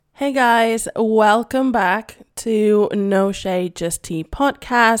Hey guys, welcome back to No Shade Just Tea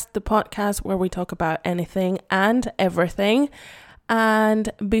podcast, the podcast where we talk about anything and everything.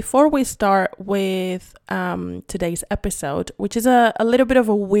 And before we start with today's episode, which is a little bit of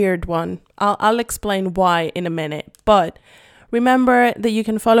a weird one, I'll explain why in a minute. But remember that you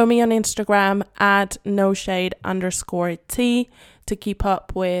can follow me on Instagram at noshade_tea to keep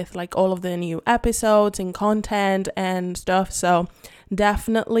up with like all of the new episodes and content and stuff. So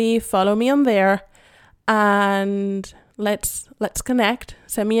definitely follow me on there and let's connect.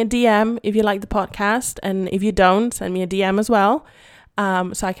 Send me a DM if you like the podcast, and if you don't, send me a DM as well,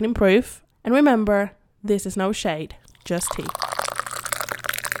 so I can improve. And remember, this is no shade, just tea.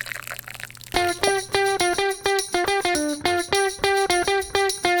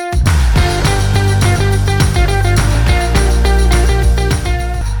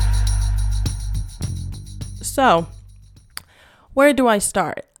 So, where do I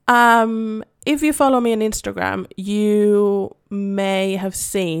start? If you follow me on Instagram, you may have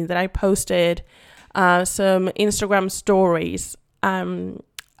seen that I posted some Instagram stories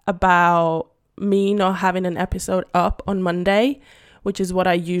about me not having an episode up on Monday, which is what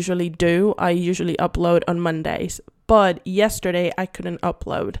I usually do. I usually upload on Mondays, but yesterday I couldn't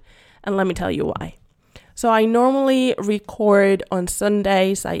upload, and let me tell you why. So I normally record on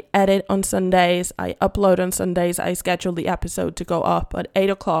Sundays, I edit on Sundays, I upload on Sundays, I schedule the episode to go up at 8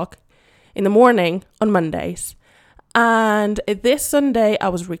 o'clock in the morning on Mondays. And this Sunday I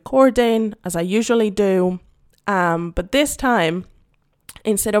was recording as I usually do, but this time,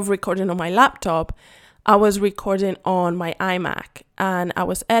 instead of recording on my laptop, I was recording on my iMac, and I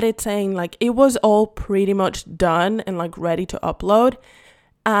was editing, like it was all pretty much done and like ready to upload.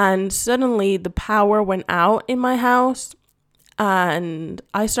 And suddenly the power went out in my house and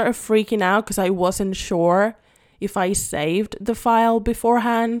I started freaking out because I wasn't sure if I saved the file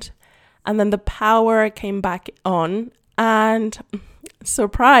beforehand. And then the power came back on and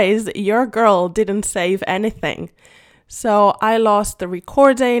surprise, your girl didn't save anything. So I lost the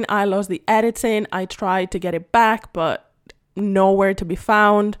recording, I lost the editing. I tried to get it back, but nowhere to be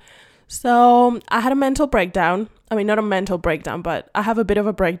found. So I had a mental breakdown. I mean, not a mental breakdown, but I have a bit of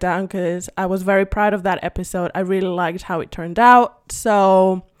a breakdown because I was very proud of that episode. I really liked how it turned out.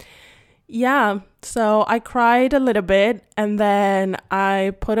 So yeah, so I cried a little bit, and then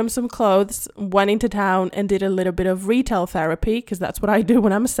I put on some clothes, went into town and did a little bit of retail therapy because that's what I do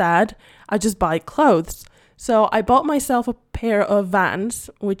when I'm sad. I just buy clothes. So I bought myself a pair of Vans,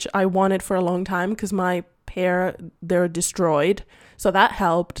 which I wanted for a long time because my pair, they're destroyed. So that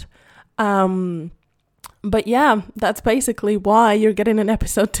helped. But yeah, that's basically why you're getting an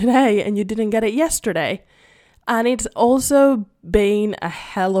episode today and you didn't get it yesterday. And it's also been a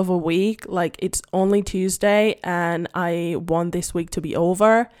hell of a week. Like, it's only Tuesday and I want this week to be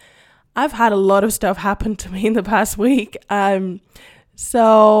over. I've had a lot of stuff happen to me in the past week.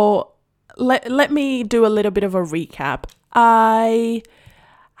 So let me do a little bit of a recap. I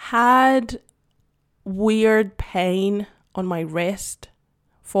had weird pain on my wrist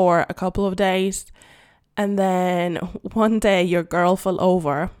for a couple of days. And then one day your girl fell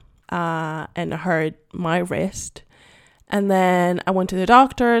over and hurt my wrist. And then I went to the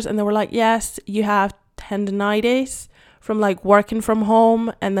doctors and they were like, yes, you have tendinitis from like working from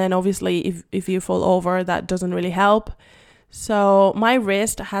home. And then obviously if you fall over, that doesn't really help. So my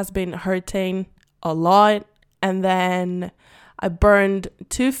wrist has been hurting a lot. And then I burned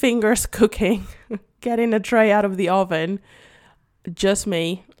 2 fingers cooking, getting a tray out of the oven. Just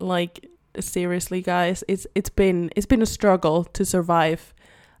me, like, seriously guys, it's been a struggle to survive,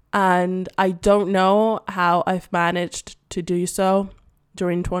 and I don't know how I've managed to do so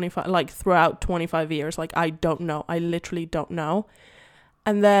during throughout 25 years. Like, I don't know, I literally don't know.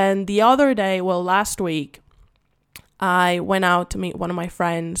 And then the other day, last week, I went out to meet one of my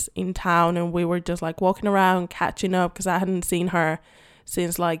friends in town, and we were just like walking around catching up because I hadn't seen her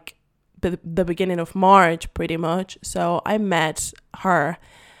since like the beginning of March pretty much. So I met her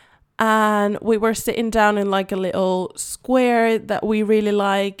and we were sitting down in like a little square that we really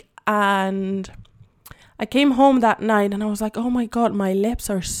like, and I came home that night and I was like, oh my god, my lips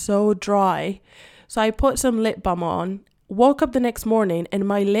are so dry. So I put some lip balm on, woke up the next morning and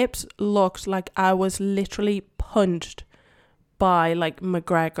my lips looked like I was literally punched by like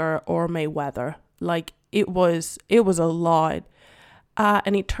McGregor or Mayweather. Like, it was a lot.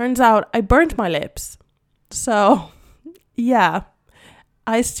 And it turns out I burnt my lips. So yeah,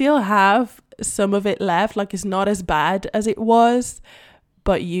 I still have some of it left. Like, it's not as bad as it was,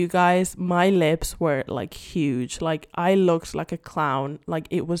 but you guys, my lips were like huge. Like, I looked like a clown. Like,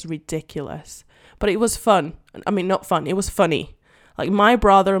 it was ridiculous, but it was fun. I mean, not fun, it was funny. Like my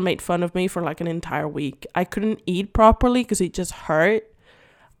brother made fun of me for like an entire week. I couldn't eat properly because it just hurt.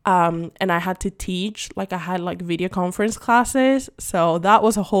 And I had to teach, like I had like video conference classes. So that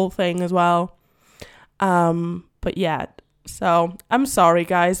was a whole thing as well. But yeah, so I'm sorry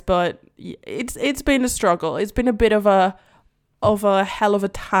guys, but it's been a struggle. It's been a bit of a hell of a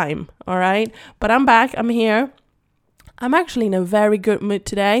time. All right. But I'm back. I'm here. I'm actually in a very good mood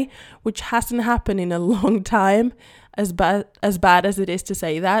today, which hasn't happened in a long time, as bad as it is to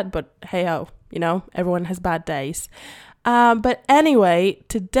say that. But hey-ho, everyone has bad days. But anyway,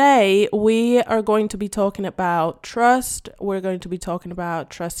 today we are going to be talking about trust. We're going to be talking about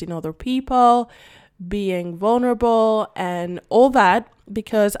trusting other people, being vulnerable, and all that,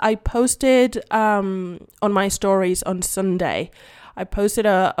 because I posted on my stories on Sunday. I posted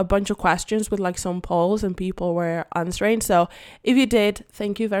a bunch of questions with like some polls and people were answering. So if you did,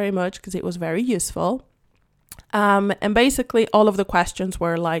 thank you very much because it was very useful. And basically all of the questions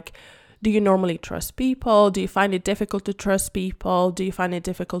were like, do you normally trust people? Do you find it difficult to trust people? Do you find it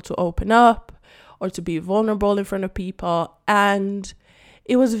difficult to open up or to be vulnerable in front of people? And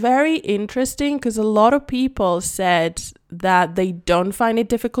it was very interesting because a lot of people said that they don't find it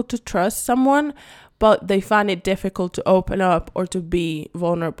difficult to trust someone, but they find it difficult to open up or to be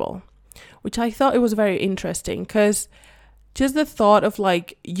vulnerable, which I thought it was very interesting because just the thought of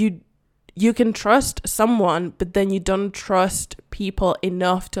like you can trust someone, but then you don't trust people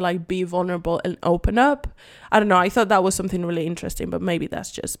enough to like be vulnerable and open up. I don't know. I thought that was something really interesting, but maybe that's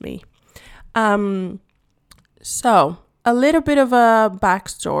just me. So a little bit of a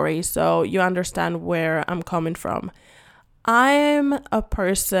backstory so you understand where I'm coming from. I'm a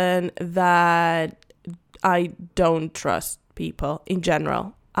person that I don't trust people in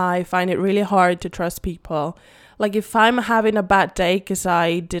general. I find it really hard to trust people. Like if I'm having a bad day because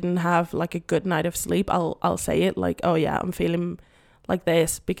I didn't have like a good night of sleep, I'll say it like, oh yeah, I'm feeling like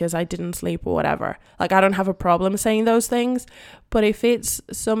this because I didn't sleep or whatever. Like I don't have a problem saying those things. But if it's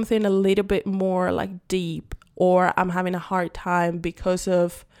something a little bit more like deep, or I'm having a hard time because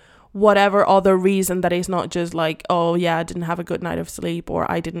of whatever other reason that is not just like, oh yeah, I didn't have a good night of sleep,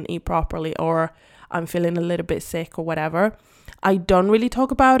 or I didn't eat properly, or I'm feeling a little bit sick or whatever, I don't really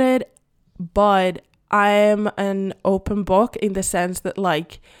talk about it. But I'm an open book in the sense that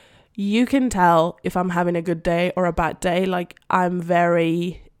like you can tell if I'm having a good day or a bad day. Like I'm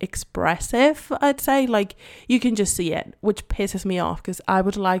very expressive, I'd say. Like you can just see it, which pisses me off because I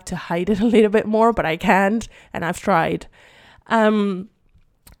would like to hide it a little bit more, but I can't, and I've tried. And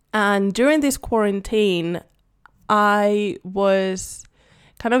during this quarantine, I was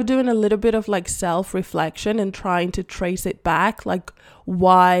kind of doing a little bit of like self-reflection and trying to trace it back, like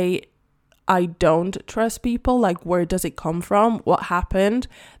why I don't trust people, like where does it come from, what happened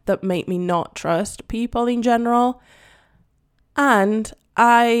that made me not trust people in general. And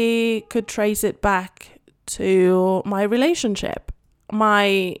I could trace it back to my relationship,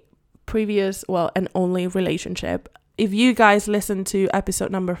 my previous, and only relationship. If you guys listen to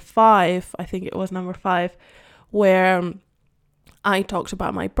episode number 5, I think it was number 5, where I talked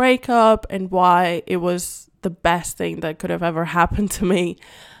about my breakup and why it was the best thing that could have ever happened to me.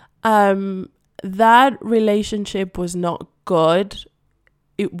 That relationship was not good.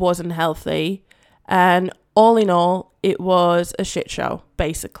 It wasn't healthy. And all in all, it was a shit show,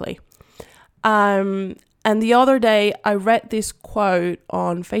 basically. And the other day I read this quote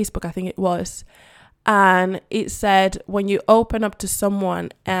on Facebook, I think it was, and it said, when you open up to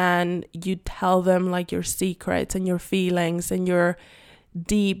someone and you tell them like your secrets and your feelings and your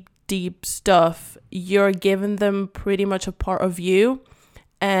deep stuff, you're giving them pretty much a part of you.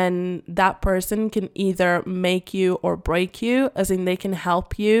 And that person can either make you or break you, as in they can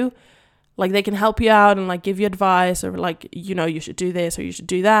help you. Like they can help you out and like give you advice or like, you should do this or you should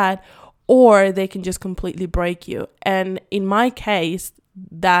do that. Or they can just completely break you. And in my case,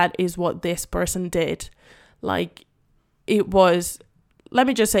 that is what this person did. Like it was, let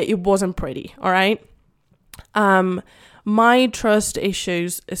me just say, it wasn't pretty. All right. My trust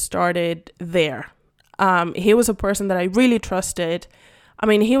issues started there. He was a person that I really trusted. I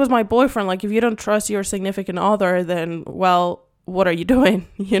mean, he was my boyfriend. Like, if you don't trust your significant other, then, well, what are you doing?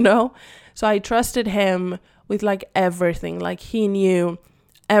 So I trusted him with like everything. Like he knew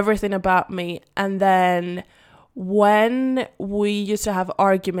everything about me. And then when we used to have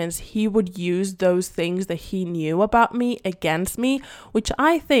arguments, he would use those things that he knew about me against me, which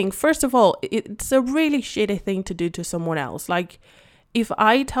I think, first of all, it's a really shitty thing to do to someone else. Like, if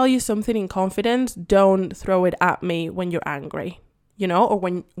I tell you something in confidence, don't throw it at me when you're angry, or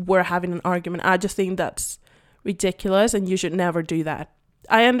when we're having an argument. I just think that's ridiculous and you should never do that.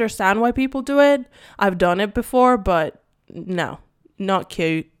 I understand why people do it. I've done it before, but no, not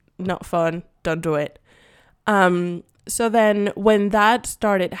cute, not fun, don't do it. So then when that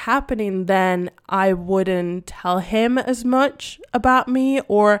started happening, then I wouldn't tell him as much about me,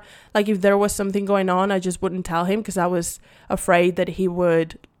 or like if there was something going on, I just wouldn't tell him because I was afraid that he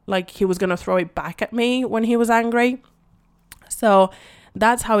was going to throw it back at me when he was angry. So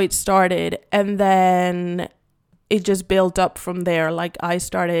that's how it started. And then it just built up from there. Like I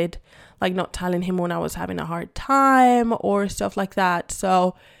started like not telling him when I was having a hard time or stuff like that.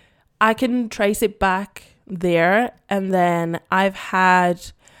 So I can trace it back there. And then I've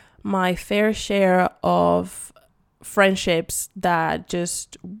had my fair share of friendships that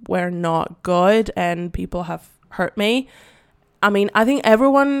just were not good and people have hurt me. I mean, I think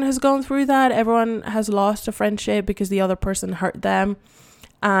everyone has gone through that. Everyone has lost a friendship because the other person hurt them.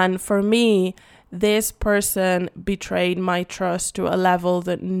 And for me, this person betrayed my trust to a level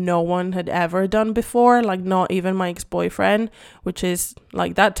that no one had ever done before, like not even my ex-boyfriend, which is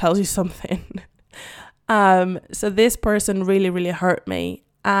like, that tells you something. So this person really, really hurt me.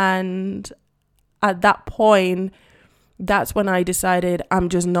 And at that point, that's when I decided I'm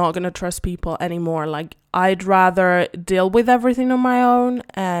just not going to trust people anymore. Like I'd rather deal with everything on my own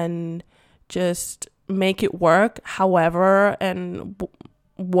and just make it work however and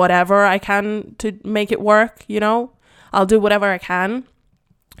whatever I can to make it work, you know. I'll do whatever I can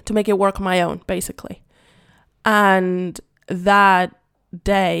to make it work on my own, basically. And that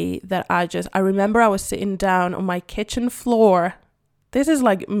day that I remember I was sitting down on my kitchen floor. This is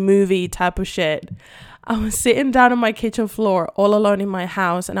like movie type of shit. I was sitting down on my kitchen floor all alone in my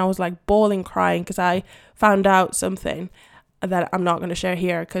house, and I was like bawling, crying because I found out something that I'm not going to share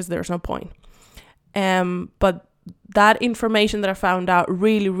here because there's no point. But that information that I found out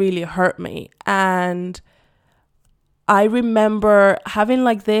really, really hurt me. And I remember having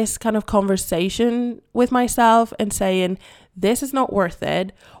like this kind of conversation with myself and saying, this is not worth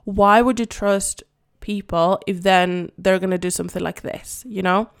it. Why would you trust people if then they're going to do something like this, you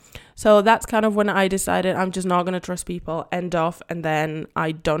know? So that's kind of when I decided I'm just not going to trust people, end off, and then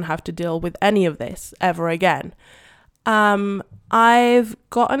I don't have to deal with any of this ever again. I've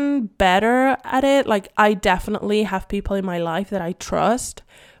gotten better at it. Like I definitely have people in my life that I trust,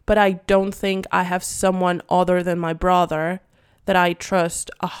 but I don't think I have someone other than my brother that I trust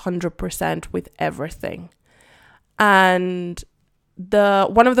 100% with everything. And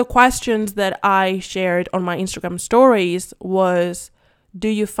one of the questions that I shared on my Instagram stories was, do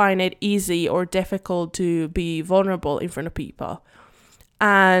you find it easy or difficult to be vulnerable in front of people?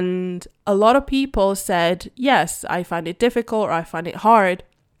 And a lot of people said, yes, I find it difficult or I find it hard.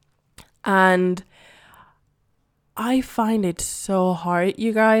 And I find it so hard,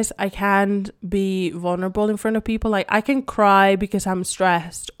 you guys. I can't be vulnerable in front of people. Like I can cry because I'm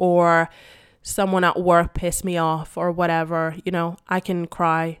stressed or someone at work pissed me off or whatever, you know, I can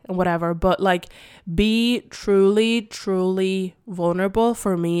cry and whatever, but like be truly vulnerable,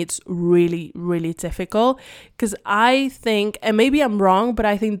 for me it's really, really difficult. Because I think, and maybe I'm wrong, but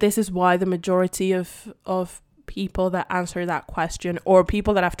I think this is why the majority of people that answer that question, or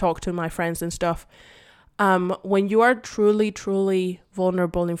people that I've talked to, my friends and stuff, when you are truly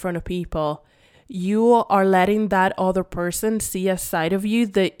vulnerable in front of people, you are letting that other person see a side of you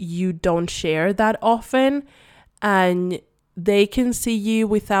that you don't share that often, and they can see you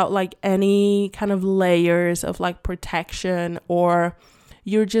without like any kind of layers of like protection, or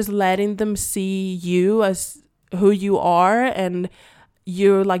you're just letting them see you as who you are, and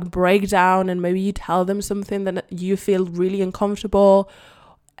you like break down and maybe you tell them something that you feel really uncomfortable,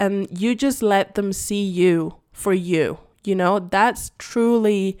 and you just let them see you for you, you know. That's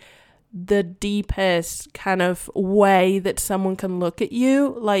truly the deepest kind of way that someone can look at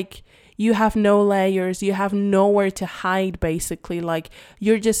you. Like you have no layers, you have nowhere to hide, basically. Like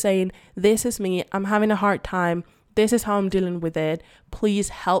you're just saying, this is me, I'm having a hard time, this is how I'm dealing with it, please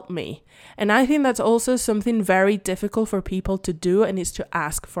help me. And I think that's also something very difficult for people to do, and it's to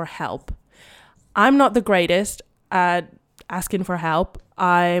ask for help. I'm not the greatest at asking for help.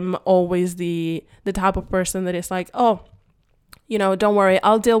 I'm always the type of person that is like, oh, you know, don't worry,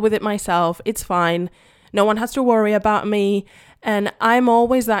 I'll deal with it myself. It's fine. No one has to worry about me. And I'm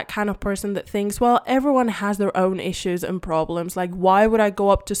always that kind of person that thinks, well, everyone has their own issues and problems. Like, why would I go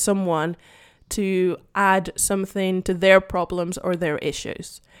up to someone to add something to their problems or their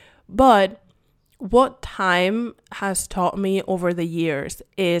issues? But what time has taught me over the years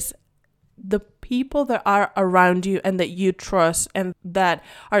is the people that are around you and that you trust and that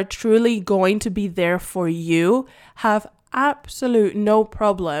are truly going to be there for you have absolute no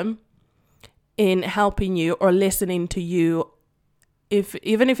problem in helping you or listening to you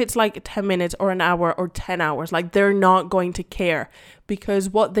even if it's like 10 minutes or an hour or 10 hours, like they're not going to care, because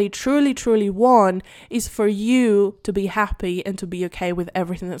what they truly want is for you to be happy and to be okay with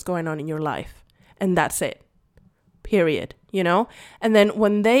everything that's going on in your life. And that's it. Period. You know? And then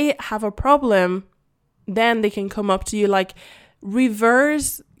when they have a problem, then they can come up to you, like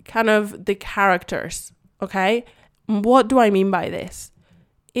reverse kind of the characters. Okay? What do I mean by this?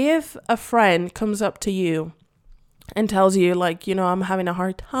 If a friend comes up to you and tells you, like, you know, I'm having a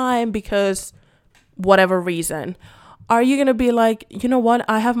hard time because whatever reason, are you going to be like, you know what,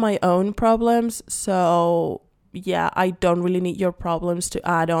 I have my own problems, so yeah, I don't really need your problems to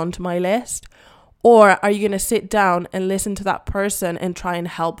add on to my list? Or are you going to sit down and listen to that person and try and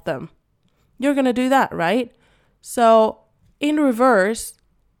help them? You're going to do that, right? So in reverse,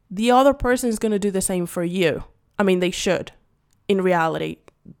 the other person is going to do the same for you. I mean, they should. In reality,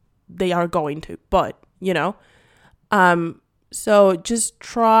 they are going to, but, you know. So just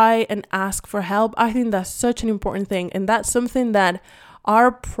try and ask for help. I think that's such an important thing. And that's something that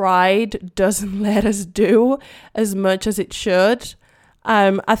our pride doesn't let us do as much as it should.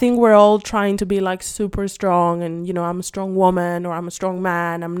 I think we're all trying to be like super strong and, you know, I'm a strong woman or I'm a strong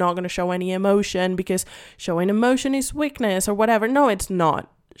man. I'm not going to show any emotion because showing emotion is weakness or whatever. No, it's not.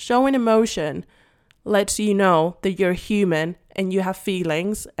 Showing emotion lets you know that you're human and you have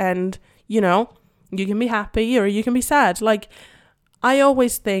feelings and, you know, you can be happy or you can be sad. Like, I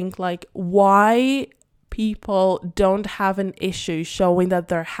always think, like, why people don't have an issue showing that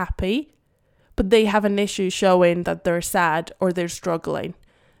they're happy, but they have an issue showing that they're sad or they're struggling.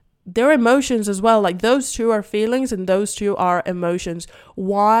 They're emotions as well. Like, those two are feelings and those two are emotions.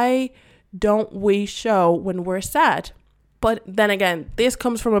 Why don't we show when we're sad? But then again, this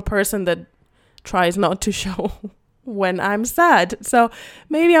comes from a person that tries not to show when I'm sad. So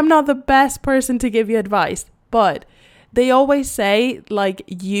maybe I'm not the best person to give you advice, but they always say, like,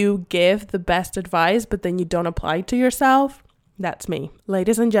 you give the best advice, but then you don't apply it to yourself. That's me.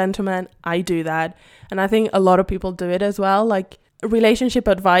 Ladies and gentlemen, I do that. And I think a lot of people do it as well. Like relationship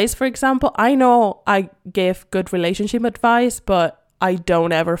advice, for example. I know I give good relationship advice, but I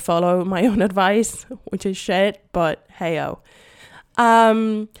don't ever follow my own advice, which is shit, but hey-oh.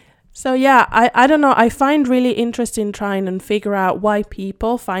 So yeah, I don't know. I find really interesting trying and figure out why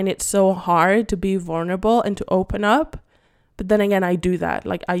people find it so hard to be vulnerable and to open up. But then again, I do that.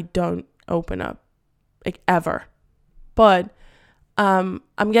 Like, I don't open up, like, ever. But I'm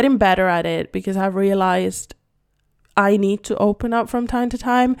getting better at it because I've realized I need to open up from time to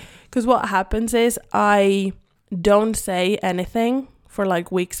time. Because what happens is I don't say anything for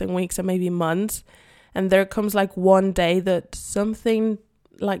like weeks and weeks and maybe months. And there comes like one day that something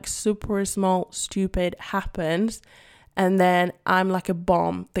like super small, stupid happens, and then I'm like a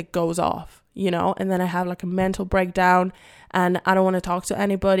bomb that goes off, you know, and then I have like a mental breakdown and I don't want to talk to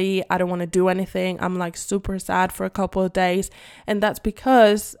anybody. I don't want to do anything. I'm like super sad for a couple of days. And that's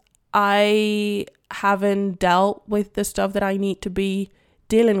because I haven't dealt with the stuff that I need to be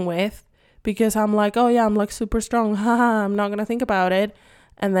dealing with, because I'm like, oh yeah, I'm like super strong. Haha, I'm not going to think about it.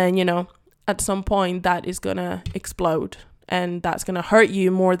 And then, you know, at some point that is going to explode. And that's going to hurt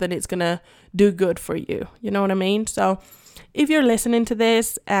you more than it's going to do good for you. You know what I mean? So if you're listening to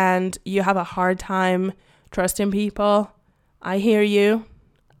this and you have a hard time trusting people, I hear you.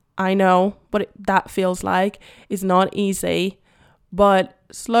 I know what that feels like. It's not easy. But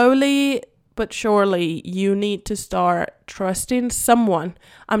slowly but surely you need to start trusting someone.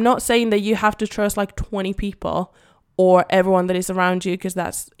 I'm not saying that you have to trust like 20 people or everyone that is around you, because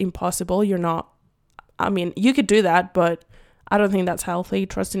that's impossible. You're not. I mean, you could do that, but I don't think that's healthy,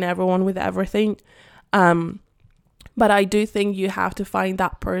 trusting everyone with everything. But I do think you have to find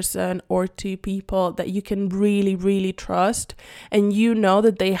that person or two people that you can really, really trust, and you know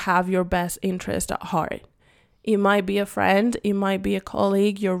that they have your best interest at heart. It might be a friend, it might be a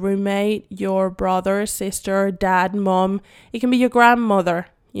colleague, your roommate, your brother, sister, dad, mom. It can be your grandmother,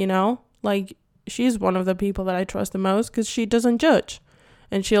 you know? Like, she's one of the people that I trust the most because she doesn't judge.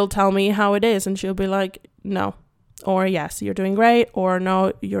 And she'll tell me how it is, and she'll be like, no. Or yes, you're doing great, or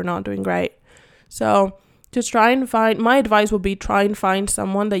no, you're not doing great. So just try and find, my advice would be try and find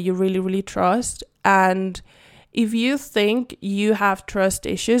someone that you really, really trust. And if you think you have trust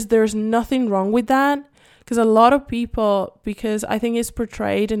issues, there's nothing wrong with that. Because a lot of people, because I think it's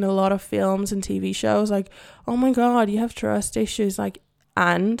portrayed in a lot of films and TV shows, like, oh my God, you have trust issues. Like,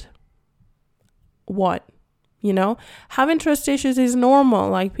 and what? You know, having trust issues is normal.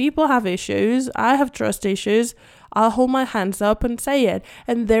 Like, people have issues. I have trust issues. I'll hold my hands up and say it.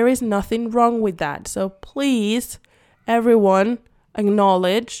 And there is nothing wrong with that. So please, everyone,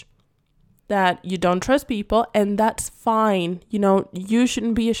 acknowledge that you don't trust people, and that's fine. You know, you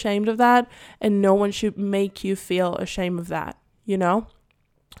shouldn't be ashamed of that, and no one should make you feel ashamed of that, you know?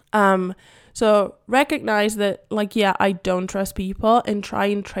 So recognize that, like, yeah, I don't trust people, and try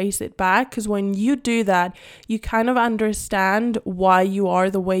and trace it back, because when you do that, you kind of understand why you are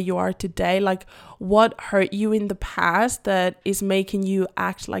the way you are today, like what hurt you in the past that is making you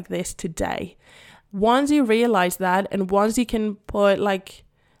act like this today. Once you realize that, and once you can put like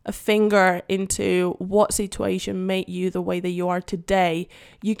a finger into what situation made you the way that you are today,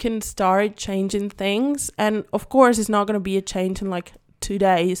 you can start changing things. And of course, it's not going to be a change in like 2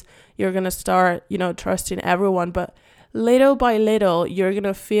 days. You're going to start, you know, trusting everyone, but little by little, you're going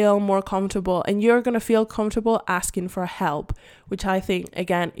to feel more comfortable, and you're going to feel comfortable asking for help, which I think,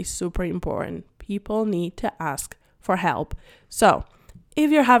 again, is super important. People need to ask for help. So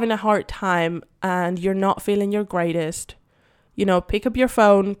if you're having a hard time and you're not feeling your greatest, you know, pick up your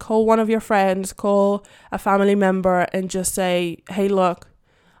phone, call one of your friends, call a family member, and just say, hey, look,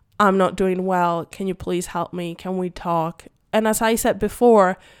 I'm not doing well. Can you please help me? Can we talk? And as I said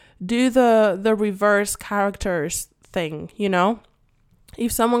before, do the reverse characters thing, you know?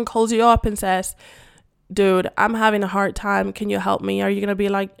 If someone calls you up and says, dude, I'm having a hard time, can you help me? Are you going to be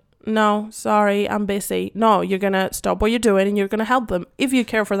like, no, sorry, I'm busy? No, you're going to stop what you're doing and you're going to help them, if you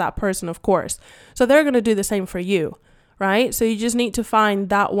care for that person, of course. So they're going to do the same for you, right? So you just need to find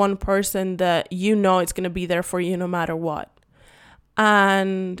that one person that you know is going to be there for you no matter what.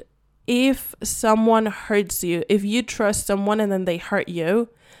 And if someone hurts you, if you trust someone and then they hurt you,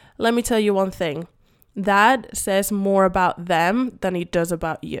 let me tell you one thing. That says more about them than it does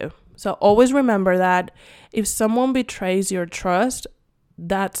about you. So always remember that if someone betrays your trust,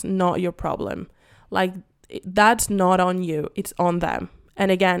 that's not your problem. Like, that's not on you. It's on them. And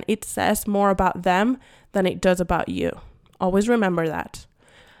again, it says more about them than it does about you. Always remember that.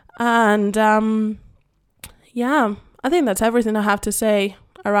 And yeah, I think that's everything I have to say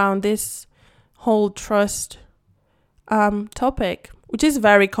around this whole trust topic, which is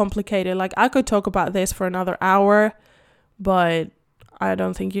very complicated. Like, I could talk about this for another hour, but I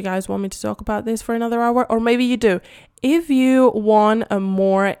don't think you guys want me to talk about this for another hour, or maybe you do. If you want a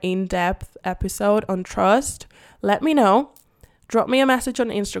more in-depth episode on trust, let me know. Drop me a message on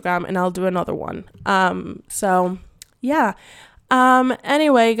Instagram and I'll do another one. So yeah.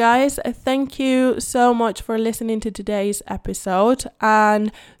 Anyway, guys, thank you so much for listening to today's episode.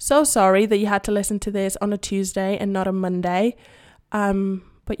 And so sorry that you had to listen to this on a Tuesday and not a Monday.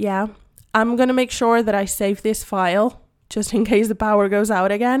 But yeah, I'm going to make sure that I save this file just in case the power goes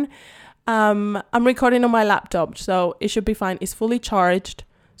out again. I'm recording on my laptop, so it should be fine. It's fully charged,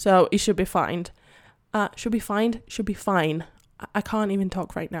 so it should be fine. Should be fine. I can't even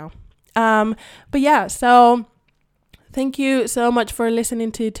talk right now. But yeah, so thank you so much for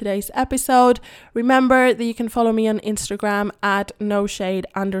listening to today's episode. Remember that you can follow me on Instagram at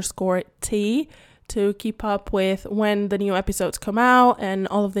noshade_t to keep up with when the new episodes come out and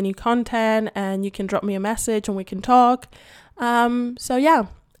all of the new content, and you can drop me a message and we can talk. So yeah,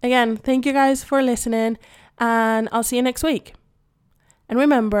 again, thank you guys for listening, and I'll see you next week. And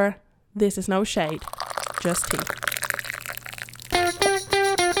remember, this is no shade, just tea.